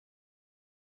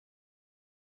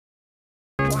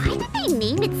they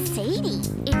name it Sadie?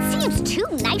 It seems too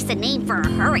nice a name for a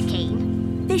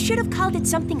hurricane. They should have called it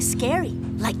something scary,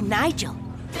 like Nigel.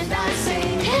 And I say,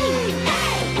 hey,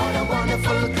 hey, what a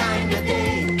wonderful kind of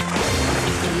day.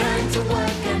 To learn to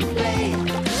work and play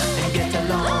and get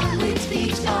along with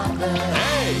each other.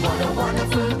 Hey, what a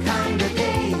wonderful kind of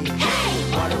day.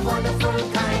 Hey, what a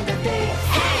wonderful kind of day.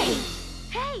 Hey,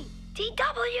 Hey,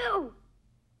 TW!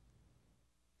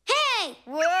 Hey!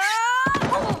 Whoa!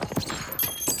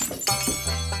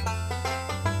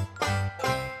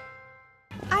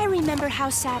 I remember how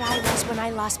sad I was when I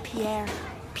lost Pierre.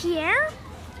 Pierre?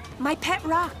 My pet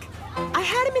rock. I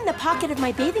had him in the pocket of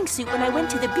my bathing suit when I went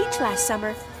to the beach last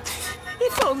summer.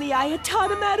 If only I had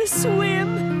taught him how to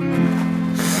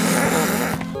swim.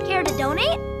 Care to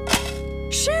donate?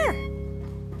 Sure.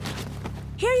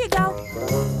 Here you go.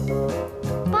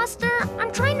 Buster,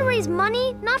 I'm trying to raise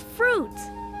money, not fruits.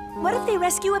 What if they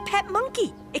rescue a pet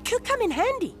monkey? It could come in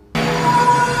handy.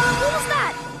 What was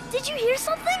that? Did you hear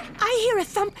something? I hear a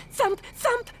thump, thump,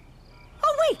 thump.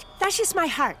 Oh, wait, that's just my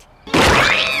heart.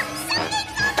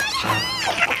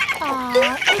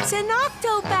 Aw, it's an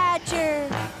octo-badger.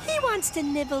 He wants to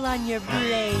nibble on your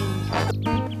brain.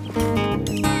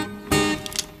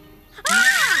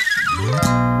 Ah!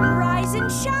 Rise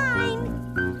and shine.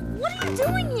 What are you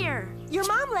doing here? Your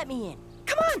mom let me in.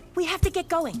 Come on, we have to get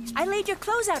going. I laid your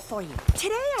clothes out for you.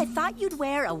 Today, I thought you'd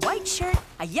wear a white shirt,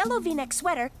 a yellow V-neck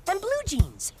sweater, and blue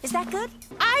jeans. Is that good?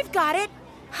 I've got it.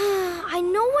 I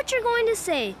know what you're going to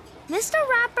say. Mr.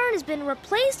 Ratburn has been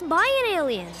replaced by an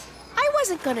alien. I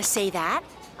wasn't gonna say that.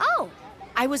 Oh.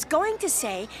 I was going to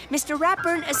say Mr.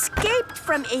 Ratburn escaped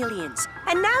from aliens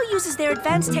and now uses their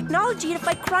advanced technology to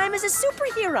fight crime as a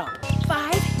superhero.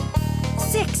 5,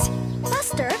 6.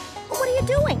 Buster, what are you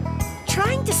doing?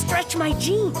 Trying to stretch my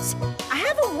jeans. I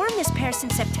haven't worn this pair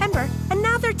since September, and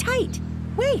now they're tight.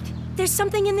 Wait, there's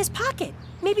something in this pocket.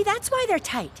 Maybe that's why they're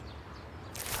tight.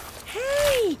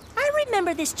 Hey, I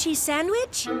remember this cheese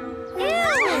sandwich. Ew!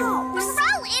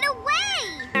 Throw it away!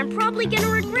 I'm probably gonna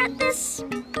regret this,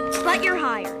 but you're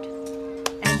hired.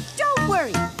 And don't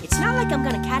worry, it's not like I'm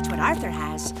gonna catch what Arthur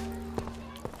has.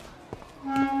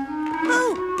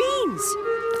 Oh, beans!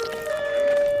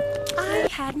 I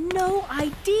had no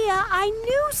idea I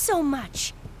knew so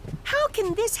much. How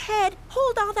can this head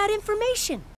hold all that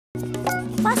information?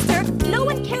 Buster, no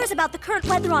one cares about the current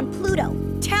weather on Pluto.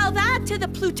 Tell that to the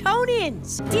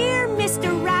Plutonians. Dear Mr.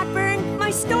 Ratburn,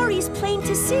 my story's plain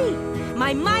to see.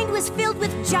 My mind was filled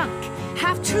with junk,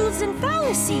 half-truths and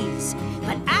fallacies.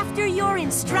 But after your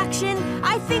instruction,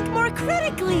 I think more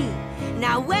critically.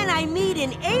 Now when I meet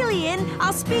an alien,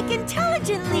 I'll speak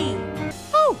intelligently.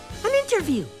 Oh, an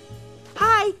interview.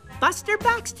 Hi, Buster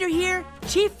Baxter here,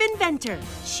 Chief Inventor.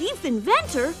 Chief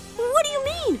Inventor? What do you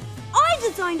mean? I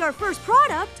designed our first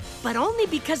product. But only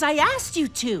because I asked you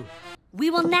to. We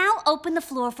will now open the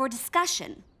floor for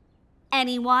discussion.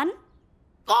 Anyone?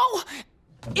 Oh!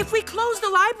 If we close the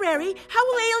library, how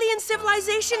will alien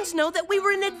civilizations know that we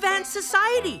were an advanced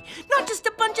society, not just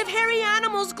a bunch of hairy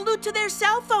animals glued to their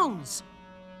cell phones?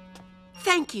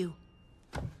 Thank you.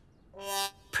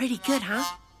 Pretty good, huh?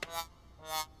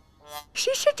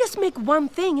 She should just make one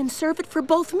thing and serve it for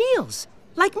both meals,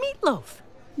 like meatloaf.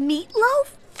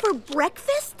 Meatloaf? For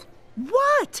breakfast?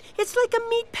 What? It's like a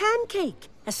meat pancake,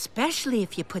 especially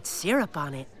if you put syrup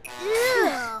on it.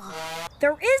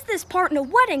 There is this part in a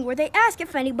wedding where they ask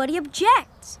if anybody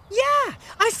objects. Yeah,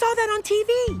 I saw that on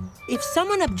TV. If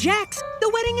someone objects, the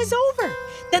wedding is over.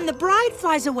 Then the bride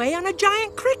flies away on a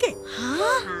giant cricket.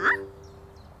 Huh?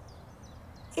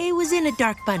 It was in a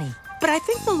Dark Bunny, but I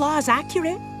think the law is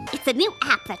accurate. It's a new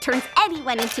app that turns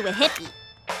anyone into a hippie.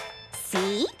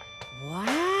 See?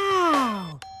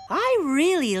 Wow, I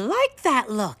really like that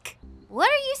look. What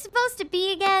are you supposed to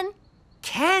be again?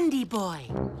 Candy Boy.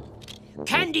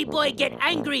 Candy Boy get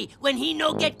angry when he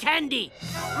no get candy.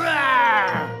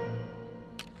 Rawr!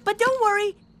 But don't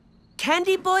worry,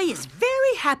 Candy Boy is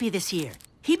very happy this year.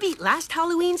 He beat last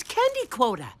Halloween's candy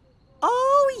quota.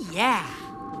 Oh, yeah.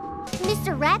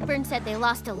 Mr. Ratburn said they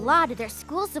lost a lot of their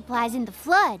school supplies in the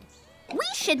flood. We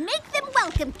should make them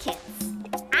welcome kits.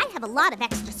 I have a lot of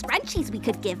extra scrunchies we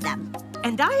could give them.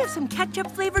 And I have some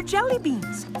ketchup-flavored jelly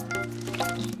beans.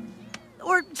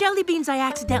 Or jelly beans I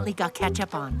accidentally got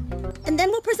ketchup on. And then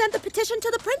we'll present the petition to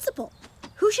the principal.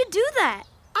 Who should do that?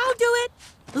 I'll do it.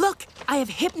 Look, I have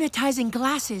hypnotizing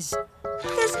glasses.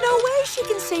 There's no way she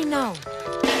can say no.